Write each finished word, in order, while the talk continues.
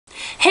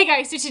Hey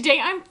guys, so today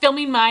I'm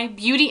filming my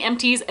Beauty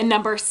Empties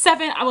number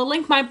 7. I will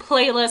link my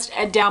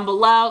playlist down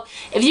below.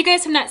 If you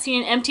guys have not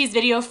seen an Empties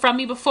video from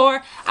me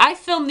before, I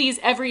film these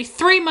every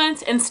 3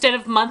 months instead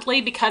of monthly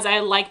because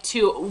I like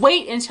to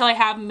wait until I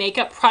have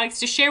makeup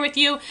products to share with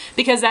you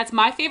because that's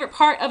my favorite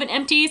part of an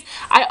Empties.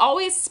 I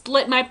always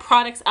split my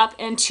products up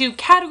into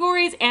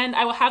categories and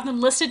I will have them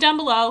listed down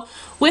below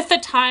with the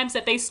times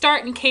that they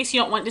start in case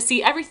you don't want to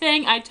see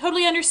everything. I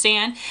totally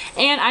understand,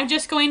 and I'm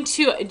just going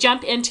to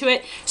jump into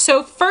it.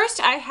 So first,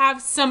 I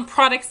have some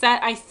products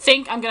that I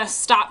think I'm going to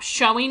stop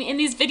showing in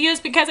these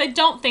videos because I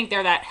don't think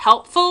they're that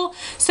helpful.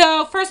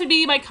 So first would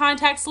be my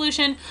contact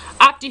solution,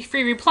 Opti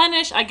Free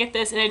Replenish. I get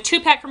this in a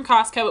 2-pack from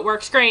Costco. It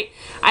works great.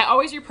 I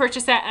always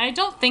repurchase that, and I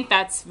don't think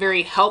that's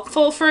very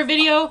helpful for a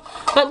video,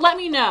 but let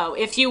me know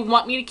if you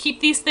want me to keep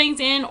these things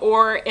in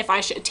or if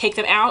I should take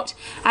them out.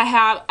 I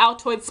have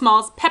Altoids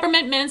Smalls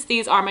Peppermint Mints.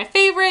 These are my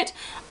favorite.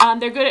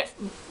 They're good at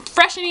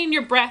freshening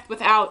your breath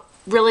without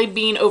really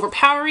being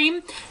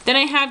overpowering. Then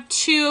I have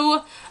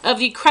 2 of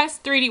the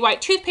Crest 3D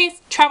White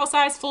Toothpaste, travel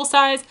size, full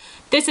size.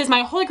 This is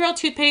my Holy Grail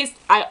toothpaste.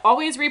 I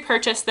always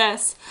repurchase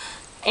this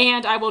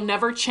and I will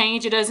never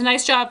change. It does a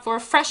nice job for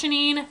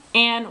freshening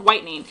and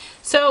whitening.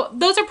 So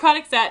those are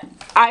products that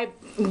I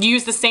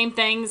use the same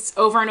things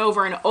over and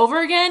over and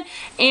over again,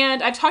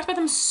 and I've talked about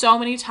them so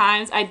many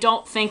times. I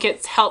don't think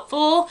it's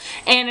helpful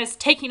and it's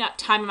taking up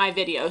time in my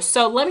videos.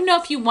 So let me know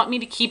if you want me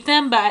to keep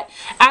them, but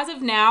as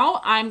of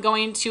now I'm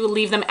going to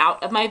leave them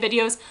out of my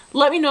videos.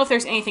 Let me know if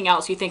there's anything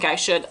else you think I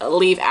should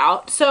leave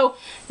out. So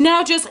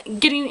now just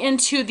getting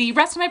into the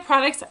rest of my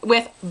products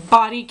with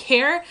body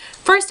care.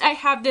 First I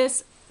have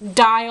this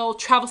Dial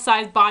travel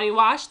size body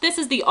wash. This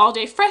is the All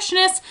Day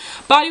Freshness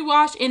body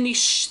wash in the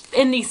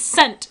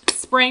scent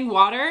spring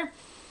water.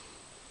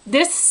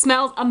 This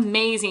smells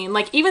amazing.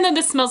 Like, even though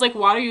this smells like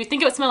water, you would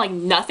think it would smell like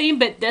nothing,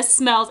 but this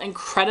smells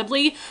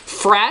incredibly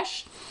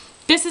fresh.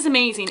 This is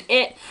amazing.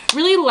 It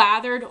really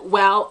lathered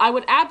well. I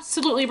would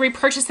absolutely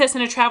repurchase this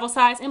in a travel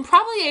size and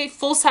probably a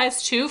full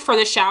size too for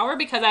the shower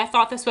because I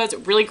thought this was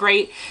really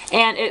great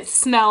and it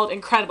smelled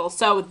incredible.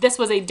 So this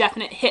was a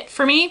definite hit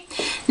for me.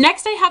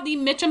 Next I have the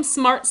Mitchum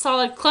Smart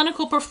Solid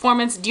Clinical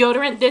Performance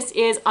Deodorant. This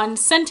is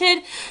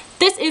unscented.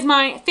 This is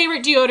my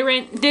favorite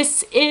deodorant.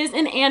 This is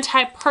an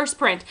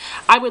antiperspirant.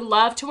 I would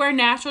love to wear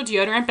natural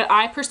deodorant, but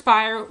I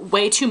perspire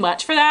way too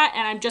much for that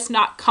and I'm just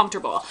not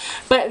comfortable.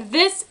 But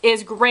this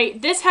is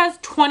great. This has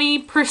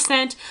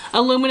 20%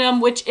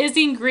 aluminum, which is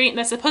the ingredient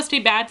that's supposed to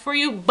be bad for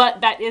you,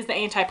 but that is the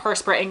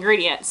antiperspirant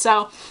ingredient.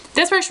 So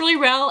this works really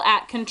well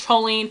at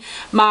controlling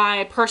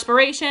my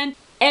perspiration.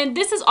 And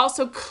this is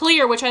also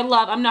clear, which I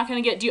love. I'm not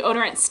going to get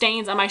deodorant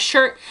stains on my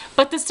shirt,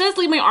 but this does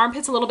leave my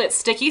armpits a little bit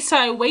sticky, so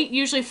I wait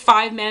usually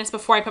 5 minutes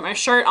before I put my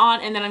shirt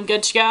on and then I'm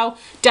good to go.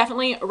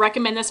 Definitely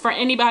recommend this for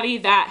anybody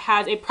that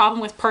has a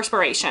problem with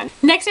perspiration.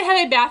 Next I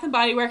have a Bath &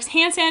 Body Works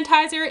hand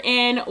sanitizer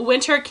in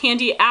Winter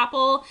Candy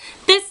Apple.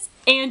 This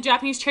and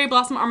Japanese Cherry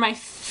Blossom are my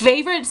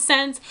favorite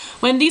scents.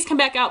 When these come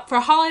back out for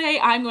holiday,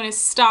 I'm going to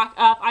stock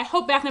up. I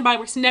hope Bath & Body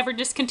Works never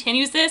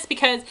discontinues this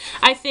because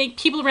I think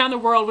people around the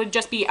world would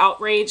just be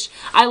outraged.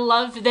 I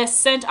love this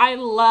scent. I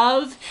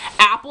love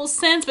apple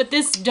scents, but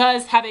this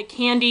does have a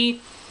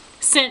candy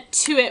scent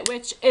to it,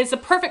 which is a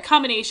perfect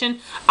combination.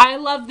 I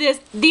love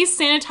this. These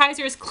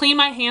sanitizers clean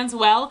my hands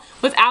well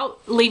without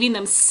leaving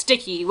them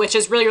sticky, which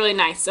is really, really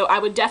nice. So I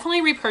would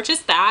definitely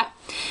repurchase that.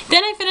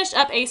 Then I finished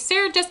up a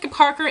Sarah Jessica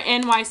Parker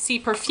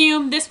NYC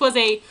perfume. This was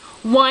a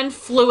 1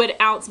 fluid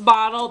ounce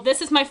bottle. This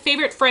is my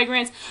favorite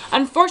fragrance.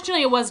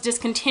 Unfortunately, it was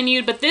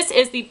discontinued, but this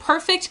is the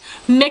perfect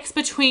mix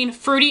between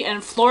fruity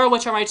and floral,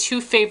 which are my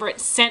 2 favorite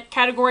scent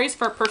categories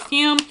for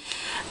perfume.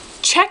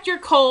 Check your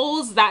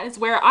Kohl's. That is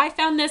where I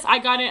found this. I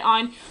got it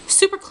on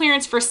super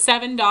clearance for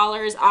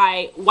 $7.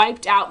 I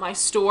wiped out my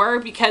store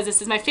because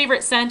this is my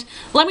favorite scent.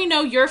 Let me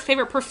know your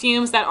favorite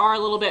perfumes that are a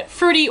little bit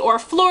fruity or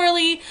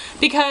florally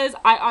because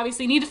I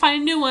obviously need to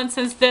find a new one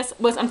since this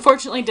was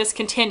unfortunately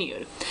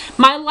discontinued.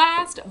 My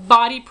last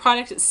body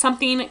product is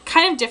something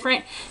kind of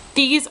different.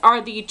 These are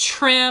the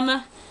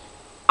Creme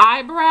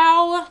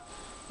Eyebrow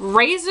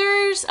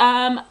razors.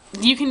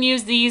 You can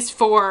use these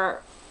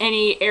for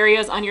any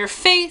areas on your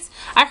face.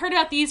 I heard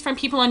about these from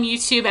people on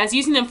YouTube as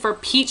using them for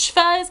peach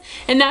fuzz,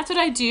 and that's what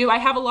I do. I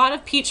have a lot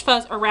of peach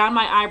fuzz around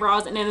my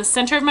eyebrows and in the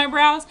center of my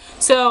brows,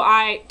 so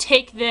I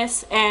take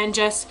this and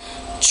just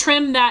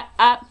trim that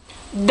up.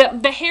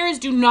 The hairs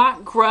do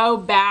not grow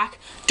back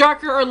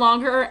darker or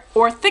longer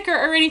or thicker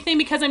or anything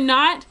because I'm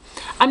not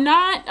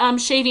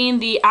shaving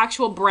the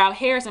actual brow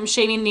hairs. I'm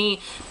shaving the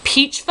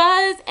peach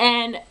fuzz,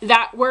 and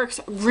that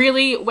works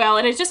really well,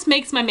 and it just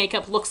makes my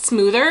makeup look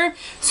smoother.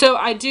 So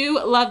I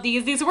do love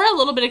these. These were a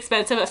little bit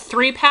expensive. A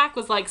 3-pack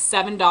was like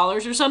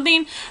 $7 or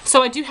something.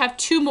 So I do have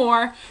 2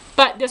 more,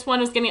 but this one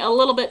was getting a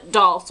little bit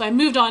dull, so I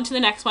moved on to the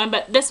next one.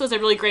 But this was a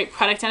really great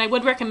product, and I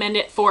would recommend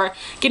it for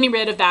getting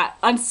rid of that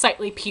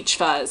unsightly peach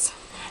fuzz.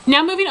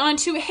 Now moving on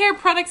to hair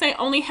products, I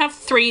only have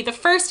 3. The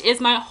first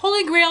is my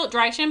Holy Grail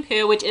Dry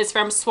Shampoo, which is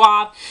from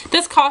Suave.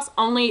 This costs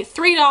only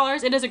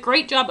 $3. It does a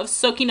great job of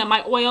soaking up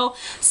my oil.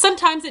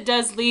 Sometimes it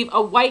does leave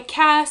a white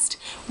cast,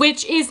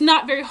 which is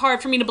not very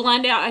hard for me to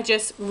blend out. I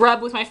just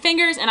rub with my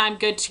fingers and I'm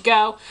good to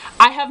go.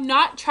 I have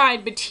not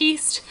tried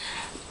Batiste.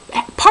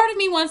 Part of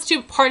me wants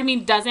to, part of me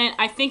doesn't.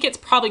 I think it's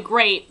probably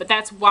great, but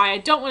that's why I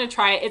don't want to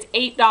try it.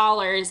 It's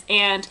 $8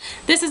 and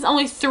this is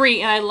only $3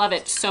 and I love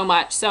it so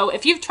much. So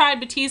if you've tried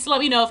Batiste, let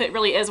me know if it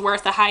really is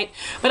worth the hype.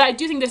 But I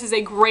do think this is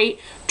a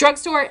great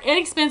drugstore,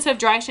 inexpensive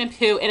dry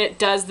shampoo and it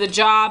does the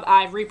job.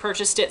 I've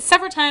repurchased it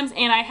several times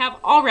and I have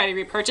already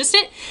repurchased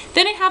it.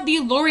 Then I have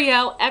the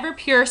L'Oreal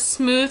Everpure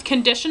Smooth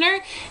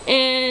Conditioner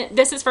and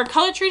this is for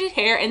color treated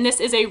hair and this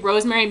is a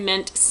rosemary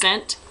mint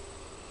scent.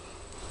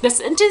 The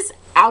scent is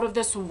out of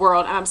this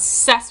world. I'm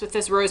obsessed with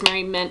this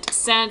rosemary mint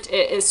scent.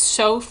 It is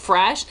so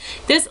fresh.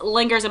 This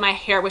lingers in my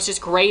hair, which is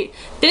great.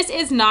 This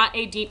is not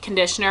a deep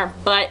conditioner,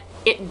 but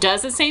it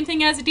does the same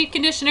thing as a deep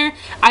conditioner.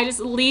 I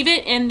just leave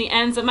it in the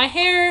ends of my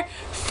hair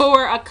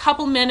for a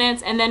couple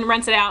minutes and then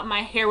rinse it out and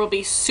my hair will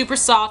be super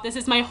soft. This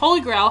is my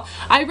Holy Grail.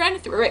 I ran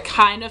through it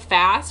kind of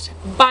fast,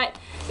 but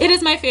it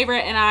is my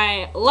favorite and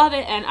I love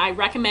it and I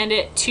recommend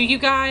it to you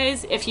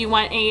guys if you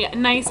want a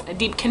nice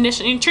deep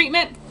conditioning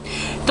treatment.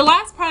 The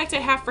last product I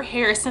have for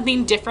hair is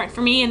something different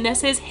for me and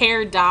this is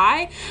hair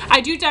dye.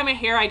 I do dye my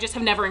hair, I just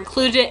have never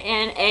included it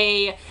in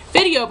a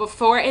video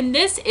before, and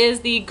this is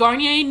the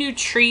Garnier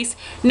Nutrisse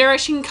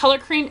Nourishing Color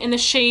Cream in the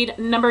shade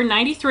number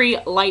 93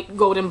 Light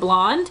Golden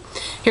Blonde.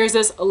 Here's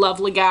this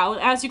lovely gal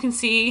and as you can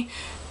see,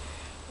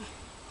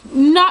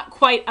 not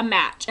quite a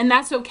match, and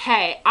that's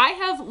okay. I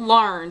have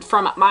learned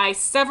from my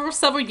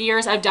several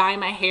years of dyeing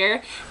my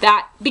hair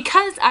that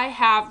because I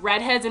have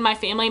redheads in my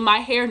family, my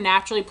hair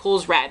naturally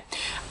pulls red.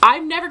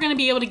 I'm never going to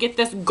be able to get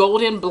this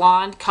golden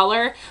blonde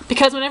color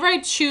because whenever I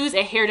choose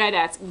a hair dye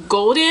that's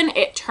golden,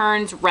 it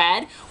turns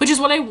red, which is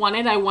what I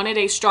wanted. I wanted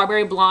a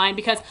strawberry blonde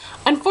because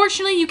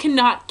unfortunately you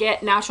cannot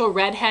get natural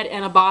redhead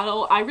in a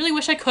bottle. I really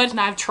wish I could and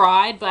I've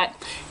tried, but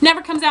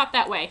never comes out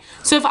that way.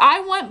 So if I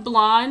want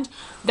blonde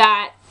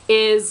that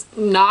is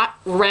not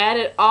red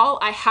at all,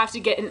 I have to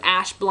get an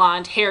ash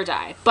blonde hair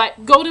dye.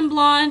 But golden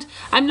blonde,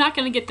 I'm not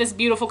going to get this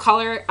beautiful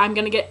color. I'm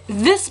going to get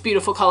this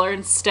beautiful color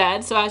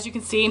instead. So as you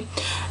can see,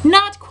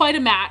 not quite a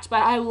match,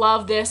 but I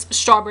love this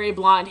strawberry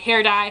blonde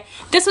hair dye.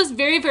 This was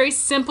very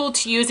simple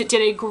to use. It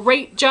did a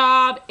great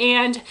job,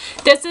 and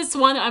this is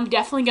one that I'm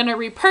definitely going to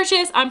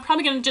repurchase. I'm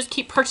probably going to just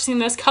keep purchasing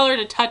this color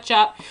to touch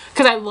up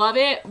because I love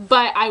it,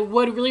 but I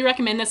would really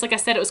recommend this. Like I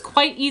said, it was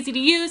quite easy to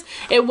use.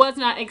 It was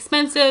not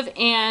expensive,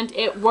 and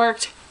it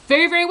worked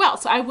very well.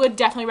 So I would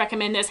definitely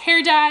recommend this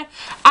hair dye.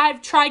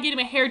 I've tried getting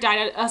my hair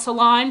dyed at a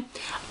salon.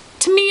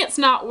 To me, it's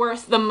not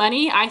worth the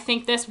money. I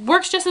think this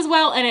works just as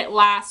well and it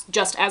lasts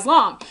just as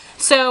long.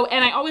 So,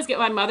 and I always get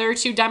my mother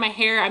to dye my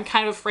hair. I'm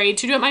kind of afraid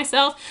to do it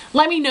myself.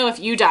 Let me know if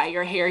you dye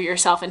your hair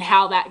yourself and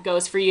how that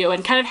goes for you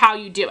and kind of how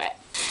you do it.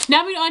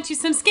 Now moving on to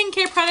some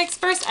skincare products.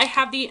 First, I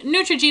have the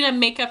Neutrogena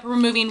Makeup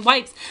Removing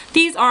Wipes.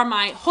 These are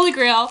my Holy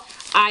Grail.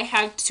 I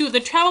have 2 of the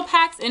travel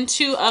packs and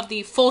 2 of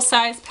the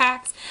full-size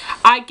packs.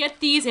 I get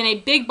these in a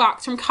big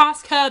box from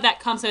Costco that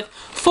comes with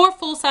 4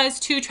 full-size,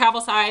 2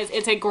 travel size.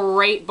 It's a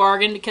great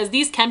bargain because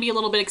these can be a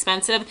little bit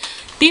expensive.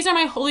 These are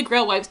my Holy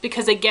Grail wipes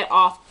because they get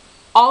off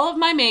all of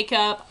my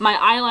makeup, my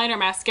eyeliner,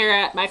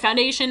 mascara, my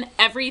foundation,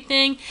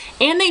 everything,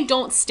 and they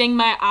don't sting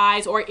my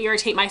eyes or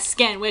irritate my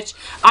skin, which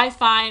I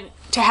find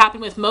to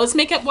happen with most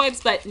makeup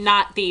wipes, but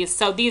not these.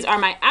 So these are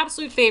my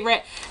absolute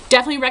favorite.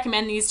 Definitely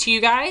recommend these to you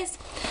guys.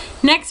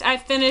 Next, I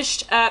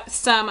finished up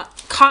some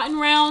cotton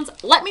rounds.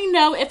 Let me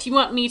know if you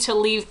want me to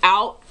leave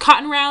out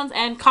cotton rounds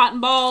and cotton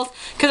balls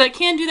because I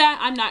can do that.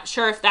 I'm not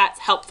sure if that's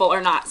helpful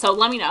or not, so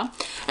let me know.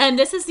 And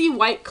this is the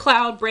White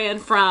Cloud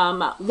brand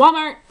from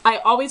Walmart. I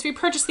always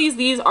repurchase these.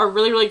 These are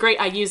really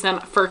great. I use them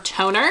for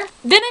toner.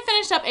 Then I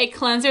finished up a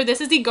cleanser.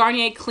 This is the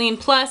Garnier Clean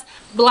Plus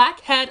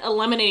Blackhead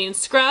Eliminating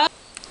Scrub.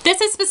 This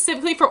is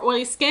specifically for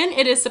oily skin.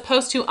 It is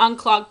supposed to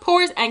unclog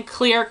pores and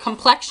clear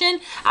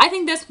complexion. I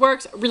think this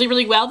works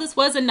really well. This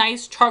was a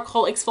nice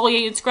charcoal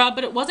exfoliating scrub,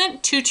 but it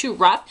wasn't too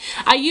rough.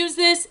 I use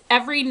this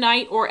every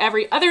night or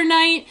every other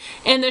night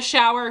in the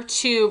shower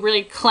to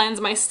really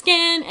cleanse my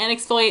skin and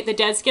exfoliate the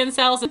dead skin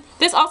cells.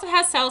 This also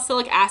has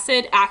salicylic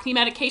acid acne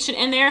medication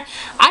in there.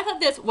 I thought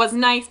this was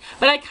nice,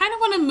 but I kind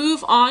of want to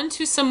move on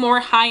to some more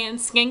high-end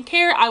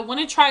skincare. I want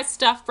to try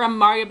stuff from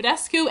Mario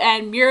Badescu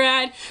and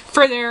Murad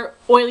for their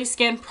oily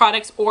skin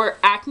products or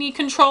acne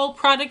control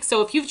products.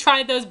 So if you've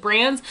tried those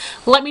brands,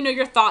 let me know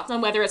your thoughts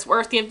on whether it's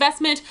worth the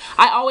investment.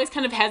 I always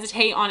kind of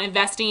hesitate on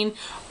investing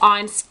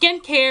on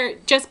skincare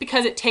just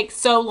because it takes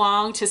so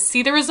long to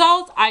see the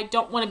results. I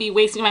don't want to be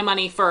wasting my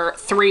money for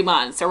 3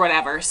 months or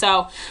whatever.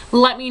 So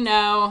let me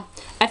know.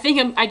 I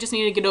think I just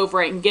need to get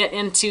over it and get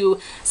into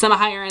some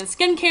higher end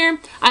skincare.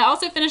 I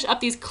also finished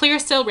up these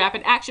Clearasil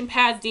Rapid Action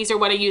Pads. These are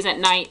what I use at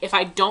night if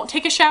I don't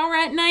take a shower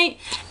at night,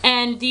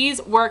 and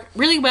these work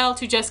really well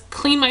to just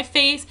clean my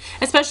face,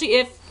 especially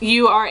if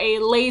you are a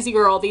lazy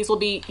girl. These will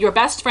be your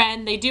best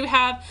friend. They do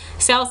have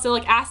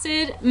salicylic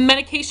acid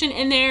medication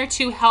in there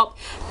to help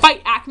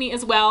fight acne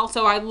as well,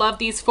 so I love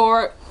these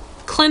for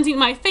cleansing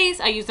my face.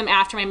 I use them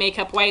after my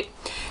makeup wipe.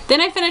 Then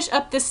I finished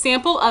up this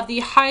sample of the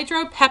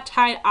Hydro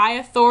Peptide Eye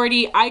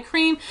Authority Eye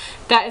Cream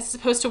that is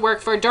supposed to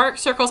work for dark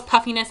circles,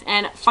 puffiness,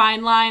 and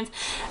fine lines.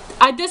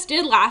 This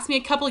did last me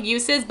a couple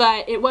uses,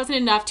 but it wasn't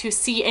enough to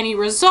see any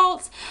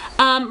results.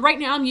 Right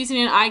now I'm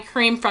using an eye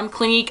cream from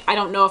Clinique. I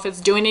don't know if it's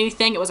doing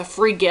anything. It was a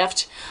free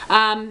gift.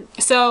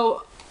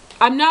 So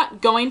I'm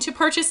not going to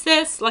purchase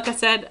this. Like I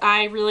said,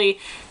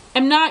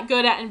 I'm not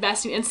good at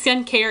investing in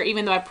skincare,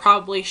 even though I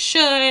probably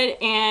should,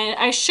 and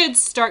I should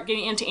start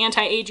getting into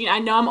anti-aging. I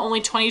know I'm only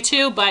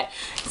 22, but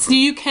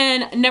you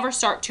can never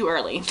start too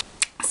early.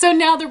 So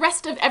now the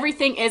rest of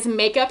everything is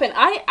makeup, and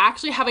I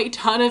actually have a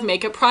ton of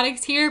makeup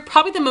products here,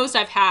 probably the most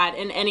I've had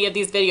in any of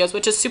these videos,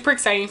 which is super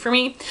exciting for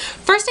me.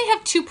 First, I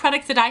have two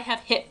products that I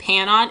have hit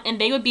pan on,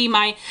 and they would be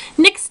my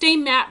NYX Stay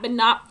Matte But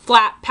Not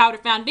Flat Powder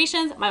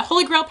Foundations, my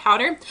Holy Grail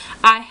powder.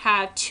 I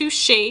have two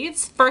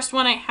shades. First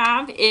one I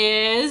have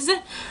is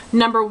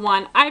number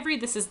 1 Ivory.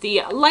 This is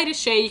the lightest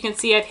shade. You can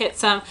see I've hit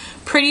some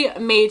pretty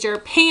major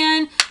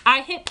pan. I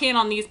hit pan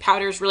on these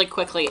powders really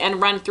quickly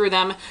and run through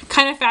them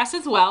kind of fast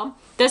as well.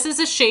 This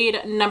is a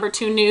shade number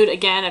 2 Nude.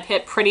 Again, I've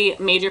hit pretty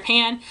major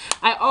pan.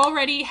 I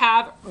already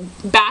have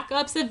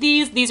backups of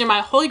these. These are my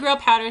Holy Grail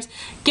powders.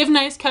 Give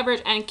nice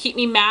coverage and keep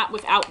me matte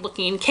without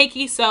looking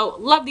cakey. So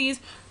love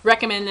these.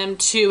 Recommend them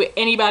to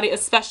anybody,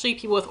 especially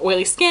people with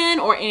oily skin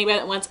or anybody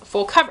that wants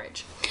full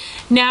coverage.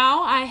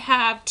 Now I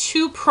have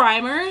two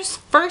primers.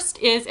 First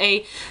is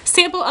a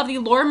sample of the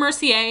Laura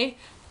Mercier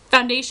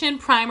Foundation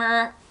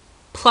Primer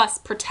Plus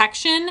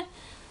Protection.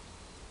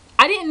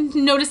 I didn't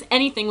notice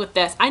anything with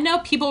this. I know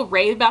people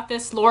rave about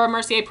this Laura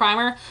Mercier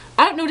primer.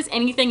 I don't notice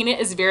anything, and it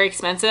is very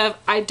expensive.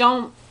 I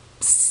don't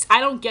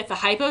get the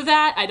hype of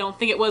that. I don't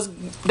think it was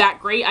that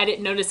great. I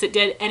didn't notice it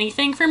did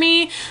anything for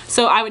me,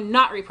 so I would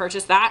not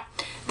repurchase that.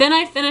 Then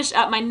I finished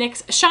up my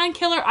NYX Shine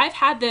Killer. I've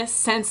had this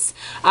since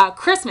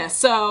Christmas,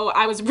 so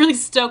I was really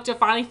stoked to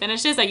finally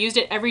finish this. I used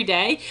it every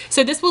day,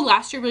 so this will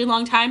last you a really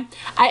long time.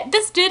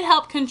 This did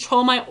help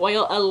control my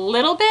oil a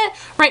little bit.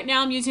 Right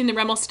now I'm using the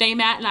Rimmel Stay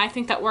Matte, and I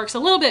think that works a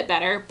little bit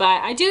better,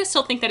 but I do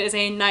still think that is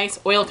a nice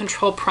oil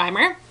control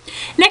primer.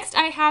 Next,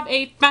 I have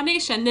a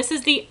foundation. This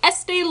is the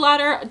Estee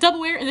Lauder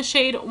Double Wear in the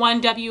shade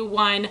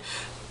 1W1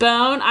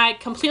 Bone. I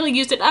completely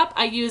used it up.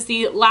 I used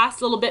the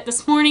last little bit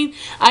this morning.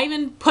 I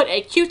even put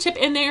a Q-tip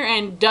in there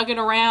and dug it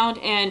around,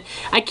 and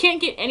I can't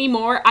get any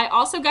more. I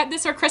also got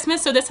this for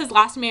Christmas, so this has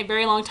lasted me a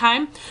very long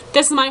time.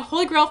 This is my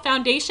Holy Grail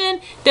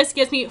foundation. This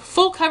gives me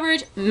full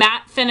coverage,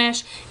 matte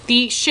finish.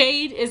 The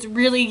shade is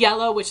really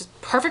yellow, which is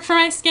perfect for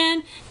my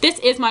skin. This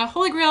is my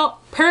Holy Grail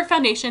Perfect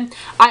Foundation.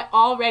 I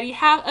already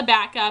have a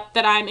backup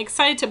that I'm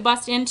excited to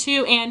bust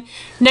into, and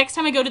next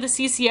time I go to the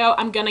CCO,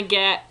 I'm gonna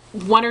get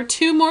 1 or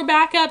 2 more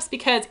backups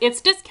because it's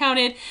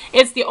discounted.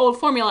 It's the old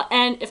formula,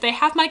 and if they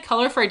have my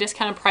color for a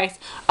discounted price,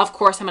 of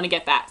course I'm gonna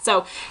get that.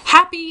 So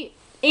happy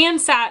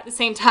and sad at the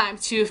same time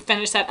to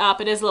finish that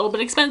up. It is a little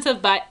bit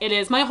expensive, but it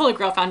is my Holy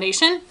Grail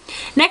foundation.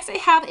 Next, I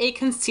have a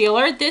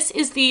concealer. This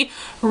is the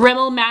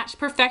Rimmel Match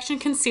Perfection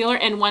Concealer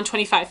in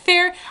 125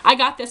 Fair. I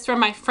got this from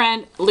my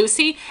friend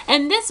Lucy,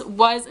 and this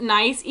was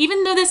nice.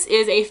 Even though this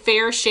is a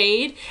fair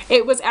shade,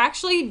 it was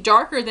actually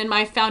darker than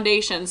my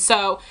foundation,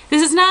 so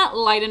this is not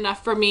light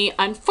enough for me,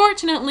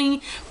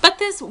 unfortunately, but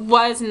this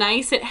was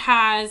nice. It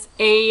has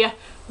a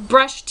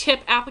brush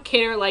tip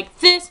applicator like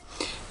this.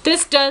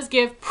 This does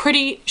give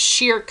pretty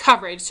sheer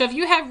coverage. So if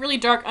you have really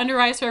dark under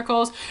eye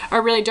circles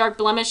or really dark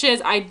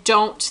blemishes, I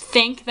don't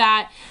think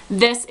that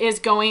this is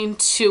going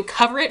to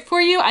cover it for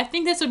you. I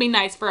think this would be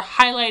nice for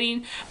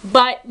highlighting,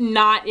 but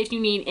not if you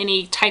need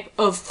any type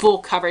of full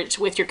coverage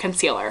with your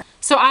concealer.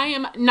 So I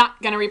am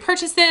not going to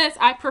repurchase this.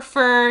 I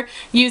prefer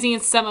using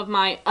some of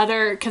my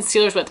other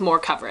concealers with more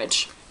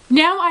coverage.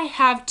 Now I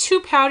have two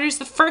powders.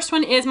 The first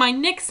one is my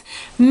NYX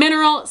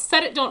Mineral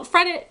Set It Don't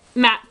Fret It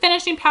Matte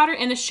Finishing Powder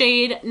in the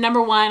shade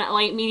number 1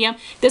 Light Medium.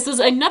 This is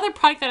another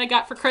product that I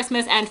got for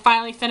Christmas and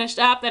finally finished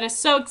up. That is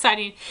so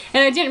exciting,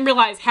 and I didn't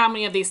realize how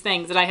many of these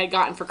things that I had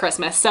gotten for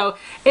Christmas. So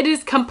it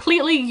is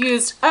completely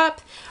used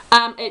up.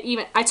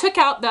 I took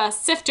out the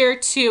sifter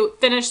to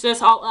finish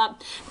this all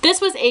up. This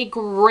was a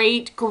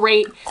great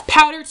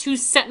powder to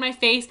set my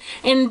face,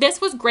 and this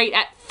was great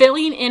at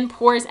filling in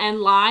pores and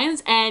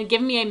lines and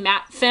giving me a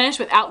matte finish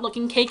without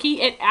looking cakey.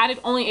 It added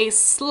only a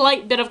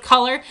slight bit of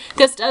color.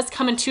 This does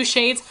come in 2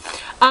 shades.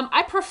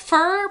 I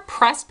prefer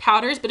pressed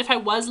powders, but if I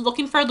was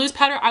looking for a loose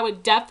powder, I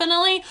would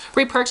definitely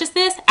repurchase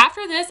this.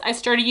 After this, I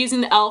started using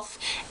the e.l.f.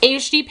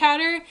 HD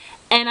powder.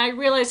 and I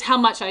realized how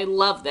much I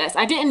love this.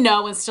 I didn't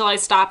know until I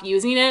stopped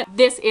using it.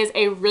 This is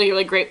a really,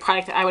 really great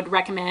product that I would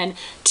recommend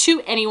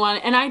to anyone,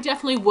 and I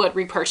definitely would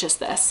repurchase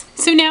this.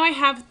 So now I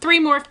have 3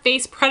 more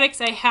face products.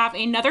 I have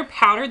another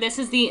powder. This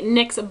is the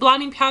NYX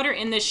blotting powder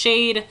in the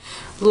shade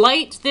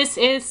Light. This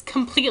is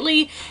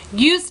completely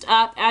used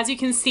up, as you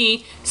can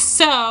see.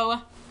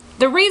 So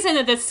the reason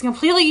that this is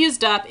completely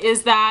used up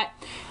is that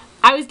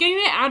I was getting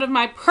it out of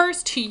my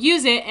purse to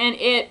use it, and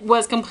it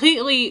was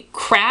completely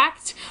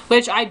cracked,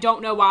 which I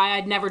don't know why.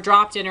 I'd never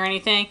dropped it or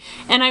anything.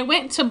 And I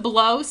went to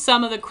blow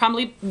some of the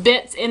crumbly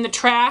bits in the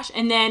trash,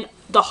 and then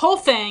the whole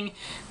thing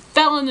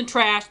fell in the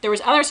trash. There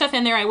was other stuff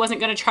in there. I wasn't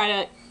going to try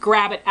to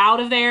grab it out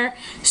of there.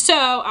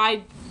 So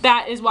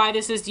that is why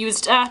this is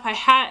used up. I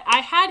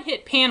had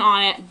hit pan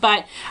on it,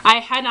 but I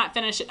had not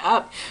finished it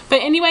up.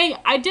 But anyway,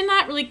 I did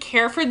not really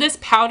care for this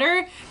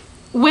powder.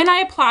 When I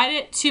applied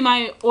it to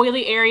my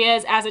oily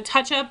areas as a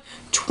touch-up,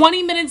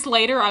 20 minutes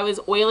later I was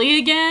oily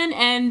again,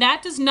 and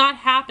that does not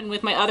happen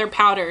with my other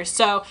powders.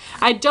 So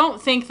I don't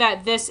think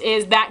that this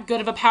is that good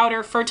of a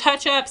powder for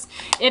touch-ups.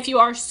 If you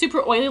are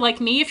super oily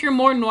like me, if you're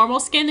more normal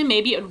skin, then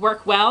maybe it would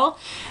work well.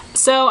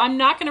 So I'm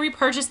not going to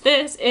repurchase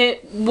this.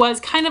 It was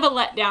kind of a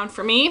letdown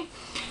for me.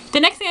 The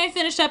next thing I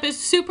finished up is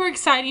super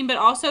exciting, but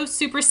also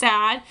super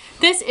sad.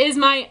 This is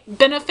my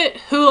Benefit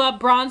Hoola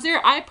bronzer.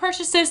 I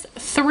purchased this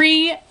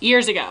 3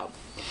 years ago.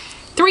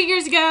 3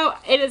 years ago,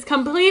 it is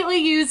completely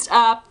used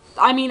up.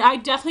 I mean, I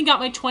definitely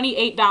got my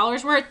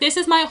 $28 worth. This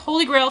is my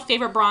holy grail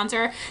favorite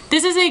bronzer.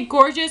 This is a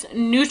gorgeous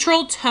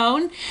neutral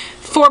tone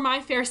for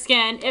my fair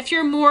skin. If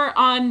you're more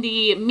on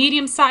the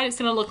medium side, it's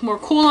going to look more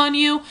cool on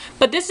you.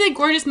 But this is a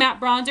gorgeous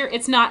matte bronzer.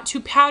 It's not too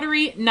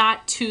powdery,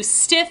 not too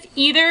stiff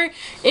either.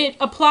 It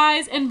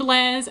applies and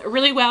blends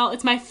really well.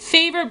 It's my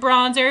favorite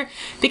bronzer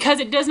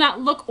because it does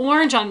not look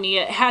orange on me.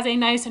 It has a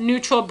nice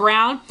neutral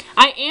brown.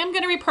 I am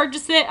going to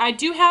repurchase it. I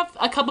do have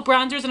a couple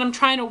bronzers that I'm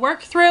trying to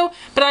work through,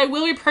 but I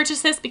will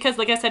repurchase this because,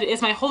 like I said, it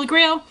is my holy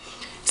grail.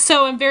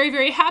 So I'm very,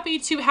 very happy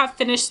to have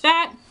finished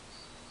that.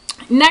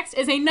 Next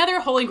is another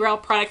holy grail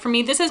product for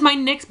me. This is my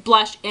NYX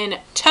blush in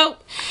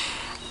taupe.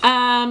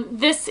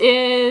 This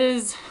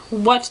is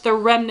what the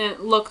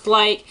remnant looked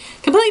like,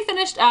 completely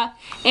finished up.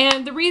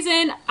 And the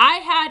reason, I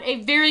had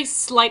a very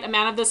slight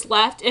amount of this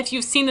left. If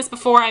you've seen this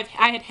before, I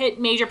had hit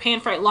major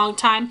pan for a long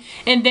time,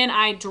 and then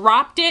I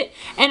dropped it,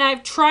 and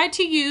I've tried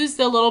to use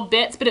the little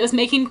bits, but it was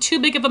making too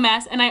big of a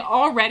mess, and I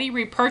already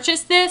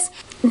repurchased this.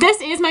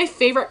 This is my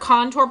favorite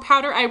contour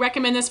powder. I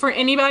recommend this for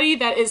anybody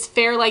that is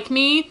fair like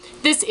me.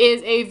 This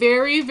is a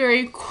very,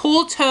 very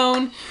cool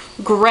tone,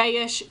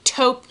 grayish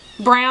taupe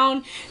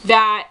brown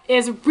that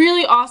is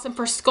really awesome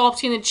for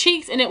sculpting the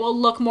cheeks, and it will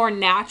look more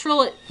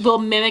natural. It will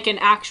mimic an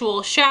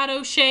actual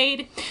shadow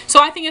shade.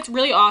 So I think it's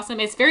really awesome.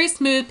 It's very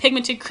smooth,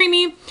 pigmented,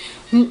 creamy.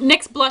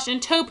 NYX blush in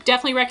taupe,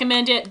 definitely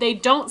recommend it. They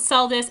don't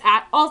sell this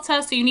at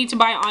Ulta, so you need to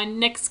buy it on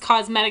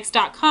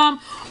nyxcosmetics.com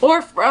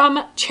or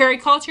from Cherry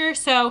Culture.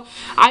 So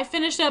I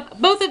finished up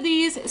both of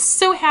these.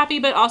 So happy,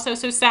 but also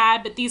so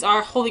sad, but these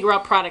are holy grail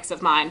products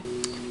of mine.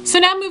 So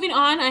now moving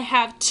on, I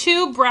have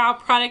 2 brow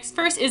products.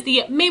 First is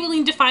the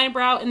Maybelline Define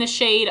Brow in the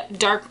shade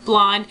Dark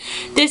Blonde.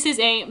 This is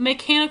a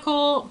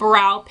mechanical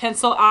brow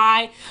pencil.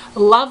 I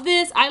love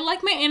this. I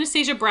like my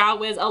Anastasia Brow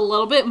Wiz a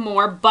little bit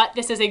more, but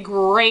this is a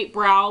great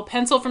brow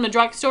pencil from the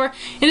drugstore.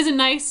 It is a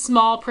nice,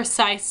 small,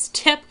 precise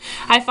tip.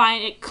 I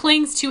find it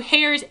clings to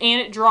hairs and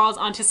it draws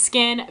onto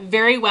skin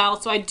very well,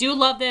 so I do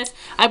love this.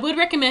 I would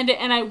recommend it,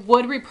 and I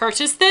would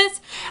repurchase this.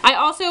 I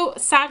also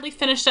sadly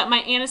finished up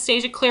my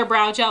Anastasia Clear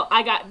Brow Gel.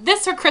 I got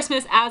this for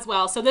Christmas as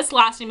well, so this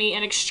lasted me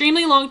an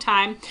extremely long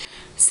time.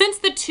 Since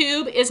the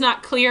tube is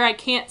not clear, I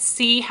can't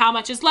see how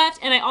much is left,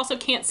 and I also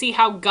can't see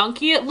how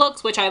gunky it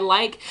looks, which I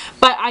like,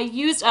 but I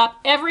used up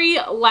every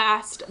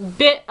last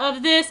bit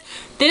of this.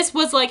 This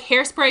was like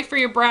hairspray for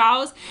your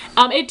brows.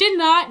 It did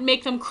not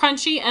make them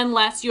crunchy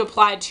unless you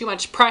applied too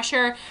much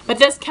pressure, but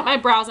this kept my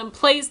brows in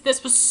place.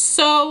 This was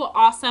so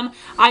awesome.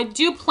 I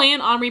do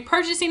plan on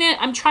repurchasing it.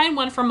 I'm trying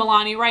one from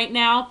Milani right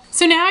now.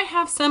 So now I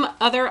have some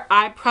other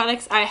eye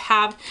products. I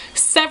have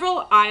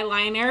several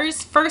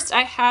eyeliners. First,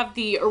 I have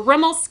the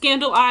Rimmel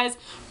Scandal Eyes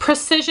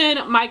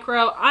Precision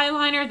Micro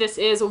Eyeliner. This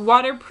is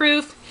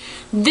waterproof.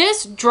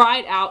 This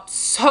dried out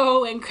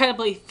so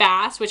incredibly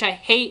fast, which I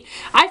hate.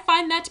 I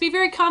find that to be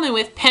very common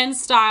with pen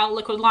style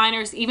liquid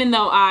liners, even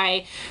though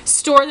I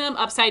store them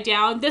upside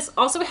down. This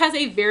also has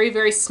a very,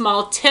 very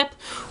small tip,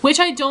 which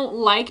I don't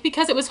like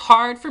because it was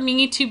hard for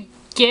me to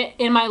get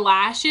in my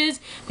lashes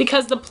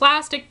because the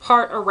plastic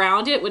part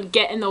around it would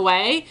get in the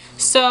way.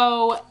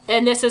 So,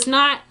 and this is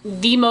not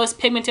the most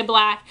pigmented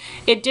black.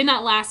 It did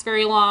not last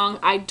very long.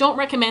 I don't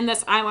recommend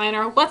this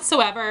eyeliner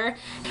whatsoever.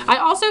 I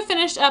also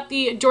finished up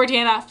the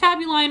Jordana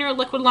Fabuliner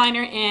liquid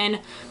liner in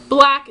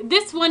black.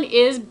 This one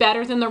is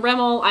better than the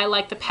Rimmel. I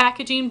like the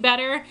packaging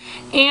better,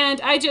 and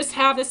I just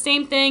have the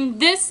same thing.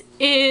 This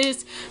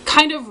is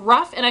kind of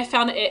rough, and I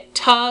found that it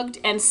tugged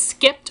and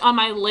skipped on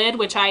my lid,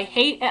 which I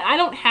hate, and I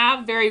don't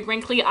have very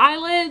wrinkly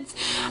eyelids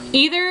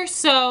either,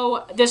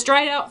 so this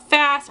dried out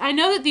fast. I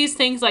know that these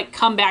things like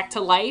come back to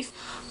life,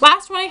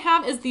 Last one I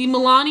have is the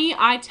Milani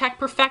Eye Tech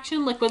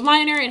Perfection Liquid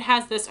Liner. It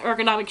has this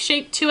ergonomic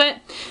shape to it.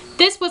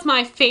 This was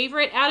my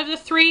favorite out of the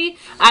three.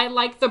 I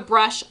like the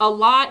brush a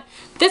lot.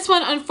 This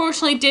one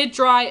unfortunately did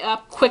dry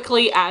up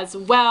quickly as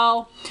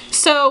well.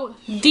 So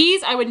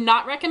these I would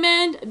not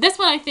recommend. This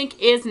one I think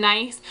is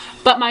nice,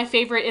 but my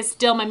favorite is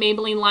still my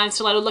Maybelline Line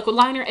Stiletto Liquid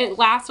Liner. It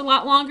lasts a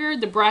lot longer.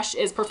 The brush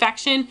is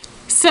perfection.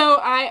 So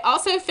I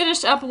also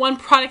finished up one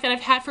product that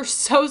I've had for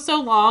so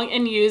long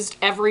and used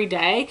every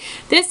day.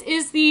 This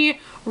is the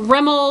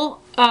Rimmel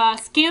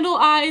Scandal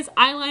Eyes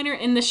eyeliner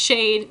in the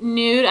shade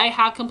Nude. I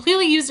have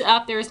completely used it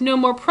up. There's no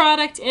more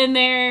product in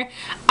there.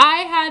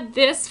 I had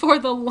this for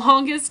the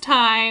longest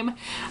time.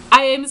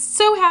 I am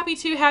so happy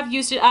to have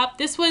used it up.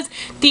 This was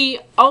the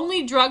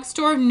only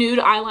drugstore nude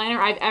eyeliner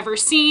I've ever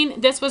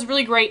seen. This was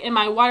really great in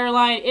my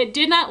waterline. It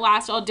did not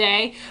last all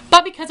day,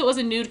 but because it was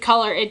a nude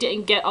color, it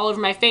didn't get all over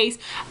my face.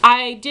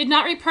 I did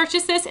not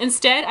repurchase this.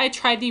 Instead, I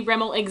tried the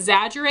Rimmel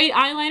Exaggerate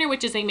eyeliner,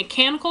 which is a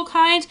mechanical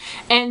kind,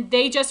 and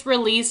they just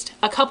released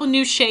a couple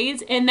new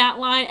shades in that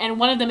line, and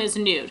one of them is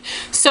nude.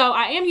 So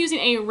I am using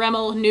a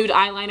Rimmel nude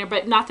eyeliner,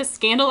 but not the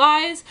Scandal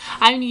Eyes.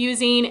 I'm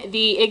using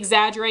the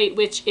Exaggerate,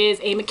 which is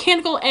a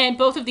mechanical, and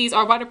both of these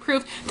are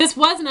waterproof. This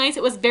was nice.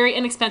 It was very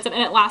inexpensive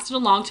and it lasted a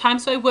long time,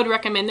 so I would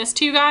recommend this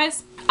to you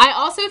guys. I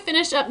also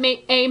finished up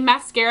a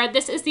mascara.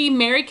 This is the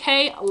Mary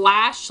Kay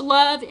Lash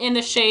Love in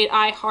the shade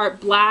I Heart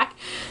Black.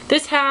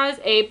 This has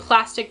a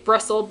plastic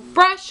bristle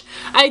brush.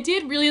 I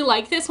did really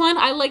like this one.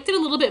 I liked it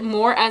a little bit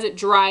more as it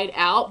dried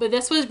out, but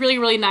this was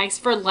really nice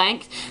for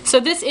length. So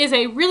this is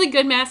a really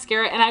good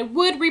mascara and I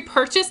would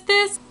repurchase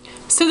this.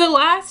 So the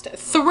last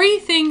three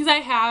things I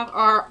have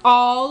are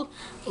all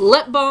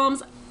lip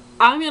balms.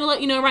 I'm going to let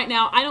you know right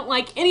now, I don't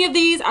like any of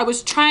these. I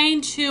was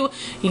trying to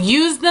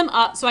use them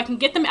up so I can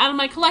get them out of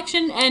my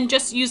collection and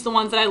just use the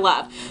ones that I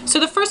love. So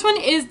the first one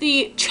is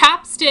the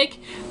Chapstick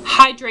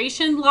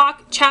Hydration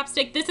Lock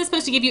Chapstick. This is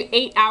supposed to give you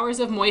 8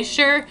 hours of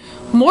moisture,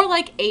 more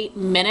like 8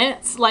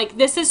 minutes. Like,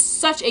 this is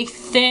such a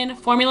thin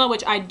formula,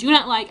 which I do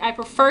not like. I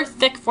prefer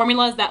thick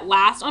formulas that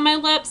last on my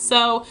lips.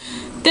 So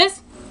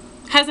this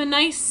has a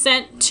nice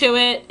scent to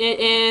it.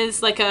 It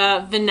is like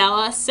a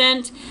vanilla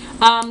scent.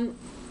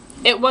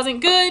 It wasn't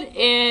good.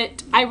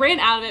 I ran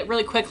out of it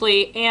really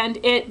quickly and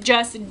it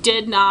just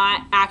did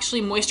not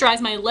actually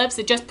moisturize my lips.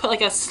 It just put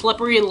like a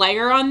slippery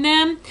layer on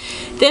them.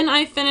 Then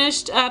I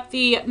finished up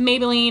the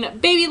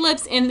Maybelline Baby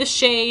Lips in the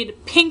shade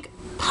Pink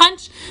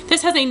Punch.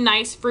 This has a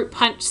nice fruit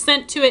punch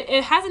scent to it.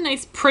 It has a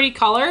nice pretty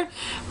color,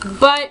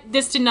 but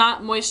this did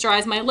not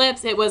moisturize my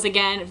lips. It was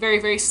again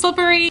very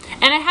slippery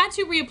and I had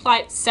to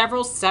reapply it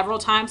several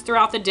times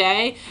throughout the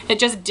day. It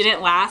just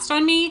didn't last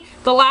on me.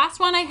 The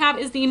last one I have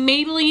is the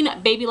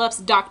Maybelline Baby Lips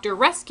Dr.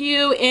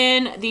 Rescue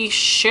in the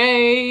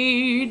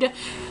shade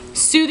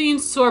Soothing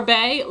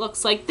Sorbet. It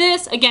looks like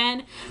this.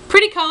 Again,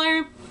 pretty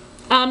color.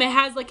 It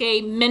has like a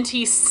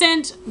minty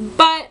scent,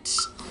 but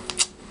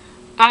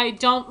I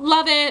don't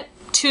love it.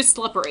 Too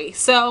slippery.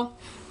 So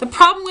the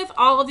problem with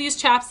all of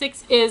these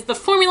chapsticks is the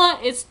formula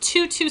is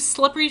too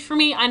slippery for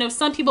me. I know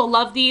some people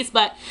love these,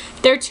 but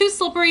they're too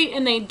slippery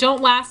and they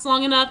don't last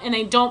long enough and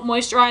they don't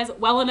moisturize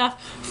well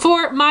enough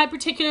for my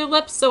particular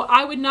lips. So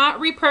I would not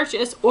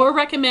repurchase or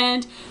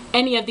recommend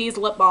any of these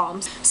lip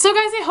balms. So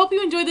guys, I hope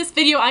you enjoyed this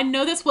video. I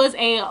know this was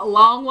a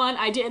long one.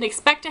 I didn't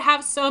expect to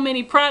have so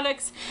many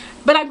products,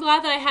 but I'm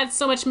glad that I had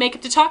so much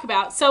makeup to talk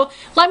about. So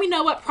let me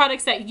know what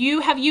products that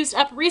you have used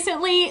up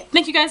recently.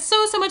 Thank you guys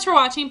so much for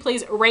watching.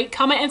 Please rate,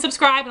 comment, and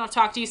subscribe, and I'll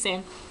talk to you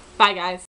soon. Bye guys.